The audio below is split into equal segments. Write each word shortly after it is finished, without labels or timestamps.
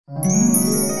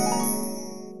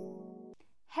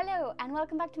Hello and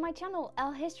welcome back to my channel,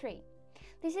 ElleHistory.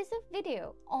 This is a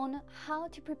video on how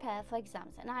to prepare for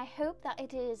exams, and I hope that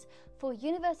it is for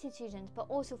university students, but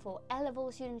also for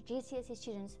A-level students, GCSE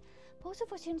students, but also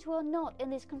for students who are not in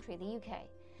this country, the UK.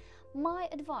 My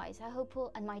advice,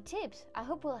 and my tips, I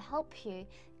hope will help you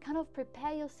kind of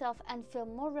prepare yourself and feel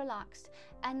more relaxed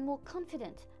and more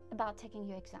confident about taking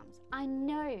your exams. I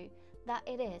know that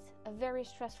it is a very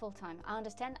stressful time. I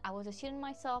understand, I was a student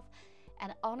myself,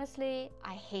 and honestly,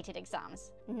 I hated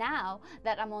exams. Now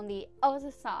that I'm on the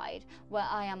other side where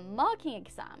I am marking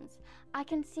exams, I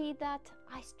can see that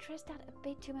I stressed out a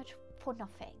bit too much for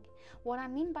nothing. What I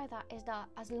mean by that is that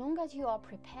as long as you are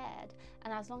prepared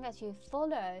and as long as you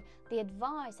follow the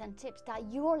advice and tips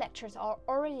that your lecturers are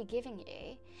already giving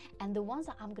you and the ones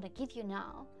that I'm going to give you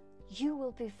now, you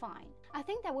will be fine. I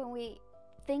think that when we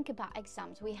think about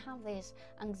exams, we have this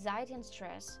anxiety and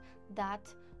stress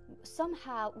that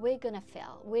somehow we're gonna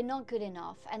fail, we're not good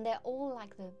enough, and they're all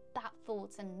like the bad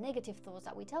thoughts and negative thoughts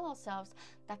that we tell ourselves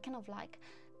that kind of like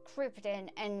creep in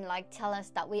and like tell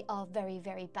us that we are very,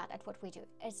 very bad at what we do.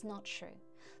 It's not true.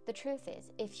 The truth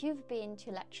is, if you've been to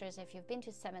lectures, if you've been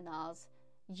to seminars,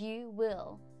 you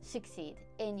will succeed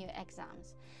in your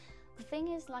exams. The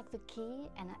thing is, like, the key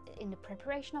and in the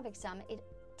preparation of exam, it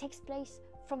takes place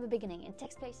from the beginning. It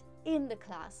takes place in the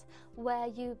class where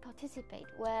you participate,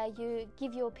 where you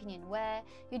give your opinion, where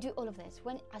you do all of this.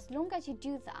 As long as you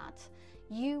do that,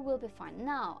 you will be fine.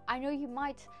 Now, I know you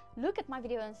might look at my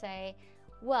video and say,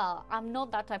 well, I'm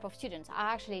not that type of student.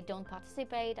 I actually don't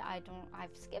participate. I've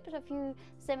skipped a few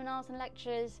seminars and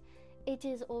lectures. It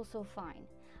is also fine.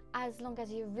 As long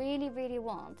as you really, really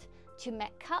want to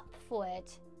make up for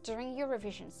it during your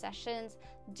revision sessions,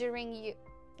 during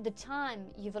the time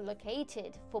you've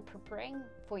allocated for preparing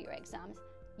for your exams,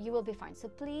 you will be fine. So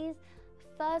please,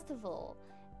 first of all,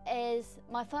 is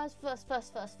my first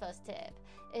tip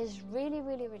is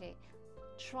really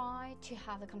try to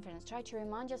have the confidence. Try to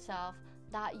remind yourself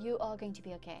that you are going to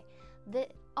be okay. The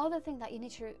other thing that you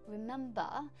need to remember,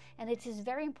 and it is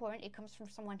very important, it comes from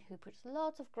someone who puts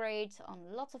lots of grades on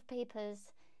lots of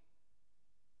papers,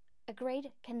 a grade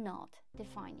cannot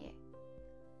define you.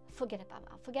 Forget about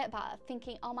that. Forget about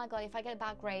thinking, oh my god, if I get a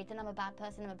bad grade, then I'm a bad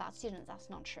person, I'm a bad student. That's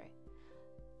not true.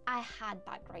 I had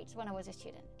bad grades when I was a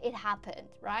student. It happened,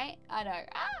 right? I know,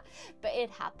 but it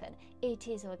happened. It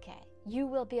is okay. You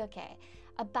will be okay.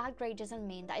 A bad grade doesn't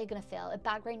mean that you're going to fail. A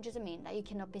bad grade doesn't mean that you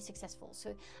cannot be successful.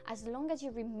 So as long as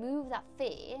you remove that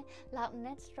fear,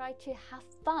 let's try to have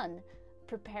fun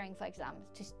preparing for exams,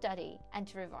 to study and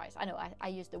to revise. I know I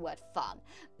use the word fun,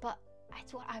 but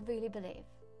that's what I really believe.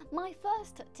 My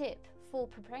first tip for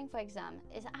preparing for exam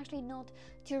is actually not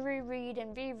to reread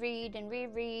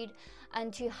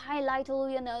and to highlight all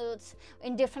your notes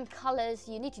in different colors.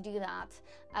 You need to do that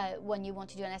when you want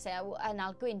to do an essay, and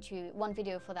I'll go into one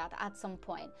video for that at some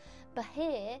point. But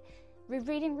here,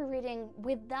 rereading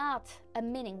without a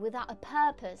meaning, without a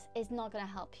purpose, is not going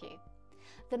to help you.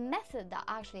 The method that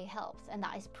actually helps, and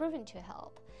that is proven to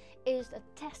help, is a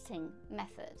testing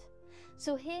method.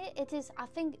 So here it is, I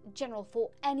think, general for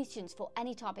any students, for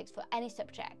any topics, for any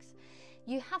subjects.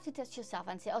 You have to test yourself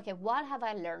and say, okay, what have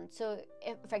I learned? So,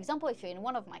 for example, if you're in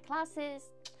one of my classes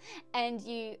and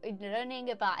you're learning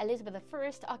about Elizabeth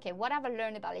I, okay, what have I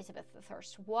learned about Elizabeth I?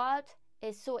 What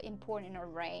is so important in our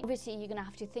reign? Obviously, you're going to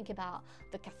have to think about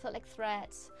the Catholic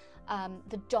threats,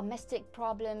 the domestic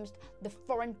problems, the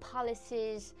foreign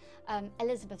policies,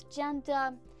 Elizabeth's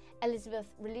gender, Elizabeth's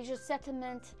religious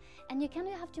settlement, and you kind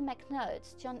of have to make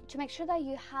notes to make sure that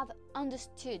you have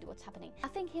understood what's happening. I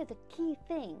think here the key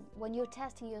thing when you're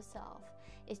testing yourself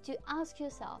is to ask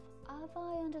yourself, have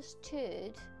I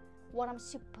understood what I'm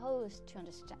supposed to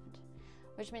understand?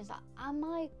 Which means that, am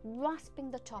I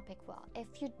grasping the topic well?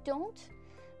 If you don't,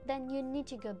 then you need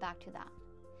to go back to that.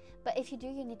 But if you do,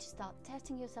 you need to start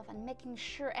testing yourself and making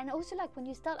sure, and also like when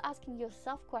you start asking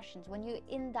yourself questions, when you're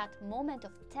in that moment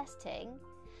of testing,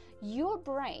 your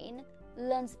brain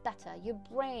learns better, your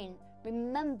brain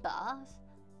remembers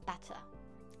better.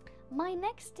 My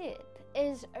next tip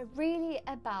is really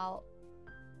about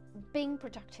being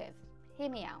productive.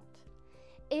 Hear me out.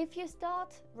 If you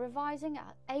start revising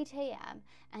at 8 a.m.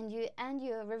 and you end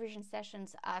your revision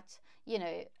sessions at,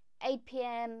 8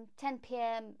 p.m., 10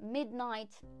 p.m.,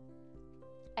 midnight,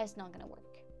 it's not going to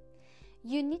work.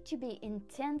 You need to be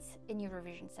intense in your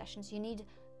revision sessions. You need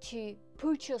to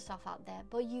put yourself out there,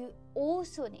 but you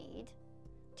also need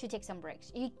to take some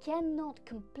breaks. You cannot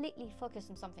completely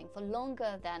focus on something for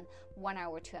longer than 1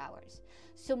 hour, 2 hours.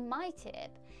 So my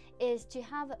tip is to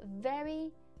have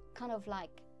very kind of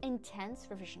like intense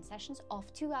revision sessions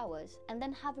of 2 hours and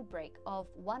then have a break of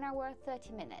 1 hour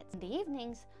 30 minutes. In the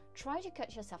evenings, try to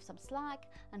cut yourself some slack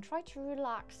and try to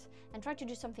relax and try to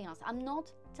do something else. I'm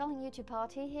not telling you to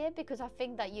party here because I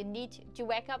think that you need to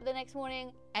wake up the next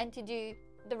morning and to do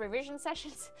the revision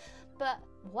sessions, but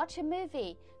watch a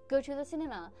movie, go to the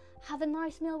cinema, have a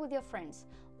nice meal with your friends.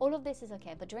 All of this is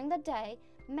okay, but during the day,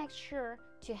 make sure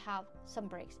to have some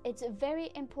breaks. It's very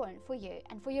important for you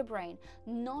and for your brain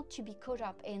not to be caught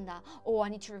up in that, oh, I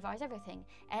need to revise everything,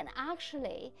 and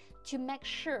actually to make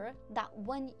sure that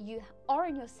when you are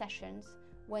in your sessions,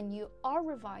 when you are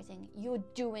revising, you're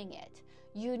doing it.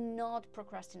 You're not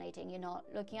procrastinating, you're not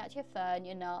looking at your phone,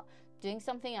 you're not doing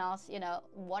something else, you know,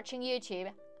 watching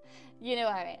YouTube. You know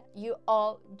what I mean? You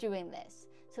are doing this.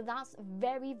 So that's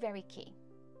very, very key.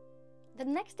 The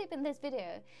next tip in this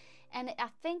video, and I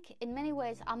think in many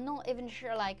ways, I'm not even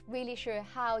sure, like really sure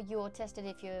how you're tested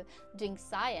if you're doing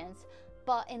science,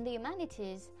 but in the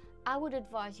humanities, I would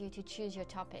advise you to choose your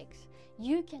topics.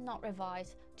 You cannot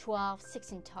revise 12,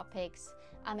 16 topics.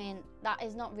 I mean, that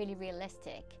is not really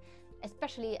realistic,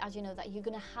 especially as you know that you're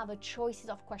going to have a choices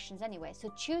of questions anyway.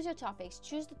 So choose your topics,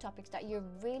 choose the topics that you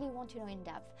really want to know in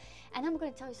depth. And I'm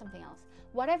going to tell you something else.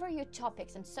 Whatever your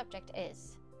topics and subject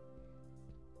is,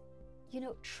 you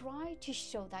know, try to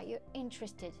show that you're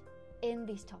interested in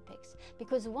these topics,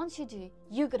 because once you do,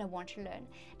 you're going to want to learn,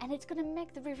 and it's going to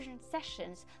make the revision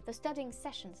sessions, the studying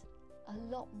sessions,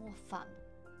 a lot more fun.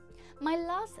 My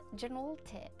last general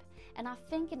tip, and I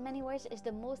think in many ways is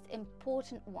the most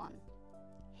important one,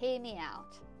 hear me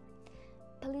out.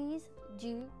 Please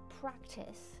do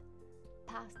practice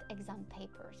past exam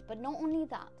papers, but not only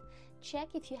that, check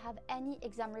if you have any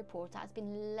exam report that has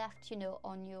been left, you know,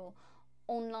 on your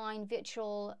online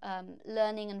virtual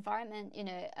learning environment, you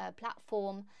know,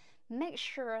 platform. Make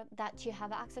sure that you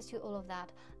have access to all of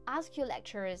that. Ask your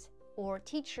lecturers or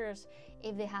teachers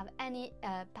if they have any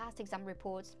past exam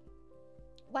reports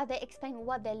where they explain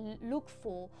what they look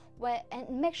for, and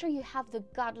make sure you have the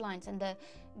guidelines and the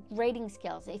grading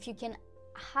scales. If you can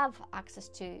have access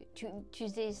to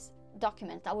these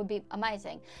documents, that would be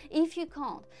amazing. If you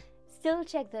can't, still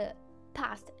check the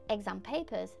past exam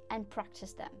papers and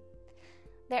practice them.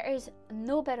 There is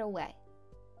no better way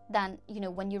than, you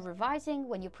know, when you're revising,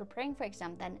 when you're preparing for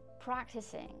exam, than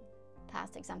practicing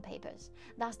past exam papers.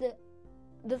 That's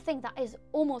the thing that is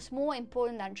almost more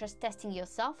important than just testing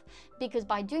yourself, because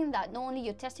by doing that, not only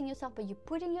you're testing yourself, but you're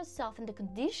putting yourself in the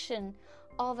condition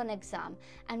of an exam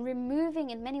and removing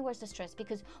in many ways the stress.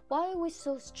 Because why are we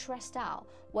so stressed out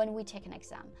when we take an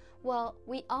exam? Well,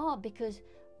 we are because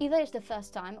either it's the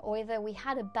first time or either we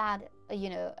had a bad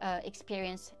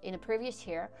experience in a previous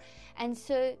year. And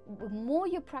so the more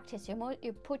you practice, the more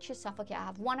you put yourself, okay, I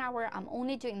have 1 hour, I'm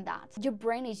only doing that. Your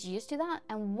brain is used to that.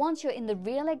 And once you're in the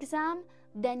real exam,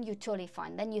 then you're totally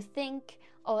fine. Then you think,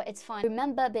 oh, it's fine. I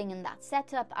remember being in that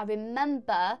setup. I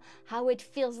remember how it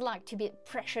feels like to be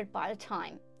pressured by the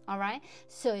time. All right.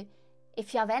 So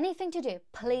if you have anything to do,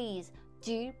 please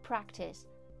do practice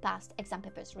past exam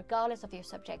papers, regardless of your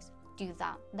subjects. Do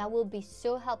that. That will be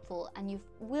so helpful, and you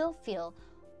will feel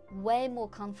way more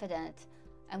confident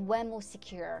and way more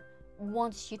secure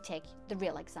once you take the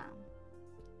real exam.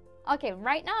 Okay,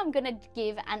 right now I'm gonna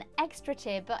give an extra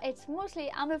tip, but it's mostly,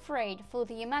 I'm afraid, for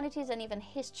the humanities and even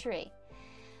history.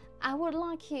 I would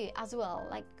like you as well,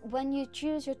 like when you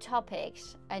choose your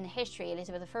topics in history,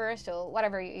 Elizabeth I or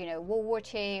whatever, you know, World War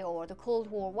II or the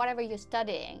Cold War, whatever you're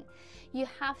studying, you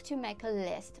have to make a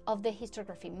list of the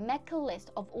historiography. Make a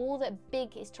list of all the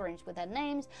big historians with their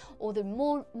names, or the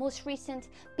most recent.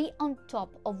 Be on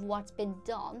top of what's been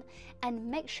done, and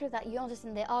make sure that you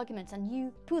understand their arguments and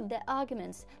you put their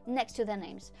arguments next to their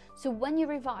names. So when you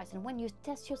revise and when you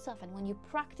test yourself and when you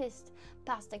practice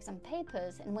past exam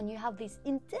papers and when you have these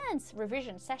intense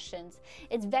revision sessions,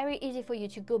 it's very easy for you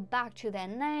to go back to their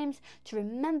names, to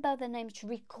remember their names, to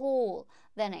recall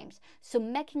their names. So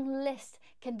making lists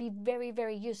can be very,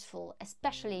 very useful,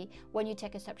 especially when you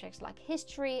take a subject like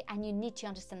history and you need to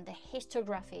understand the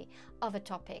historiography of a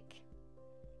topic.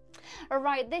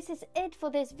 Alright, this is it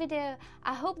for this video.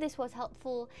 I hope this was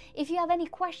helpful. If you have any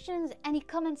questions, any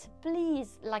comments,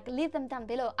 please leave them down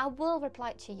below. I will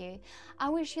reply to you. I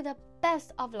wish you the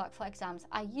best of luck for exams.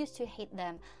 I used to hate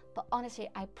them, but honestly,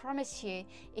 I promise you,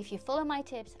 if you follow my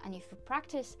tips and if you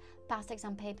practice past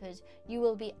exam papers, you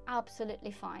will be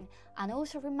absolutely fine. And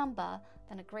also remember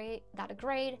that a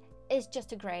grade is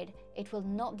just a grade. It will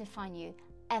not define you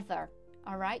ever.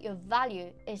 Alright, your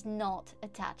value is not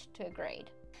attached to a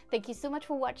grade. Thank you so much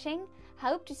for watching. I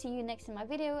hope to see you next in my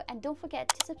video, and don't forget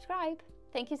to subscribe.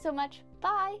 Thank you so much.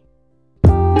 Bye!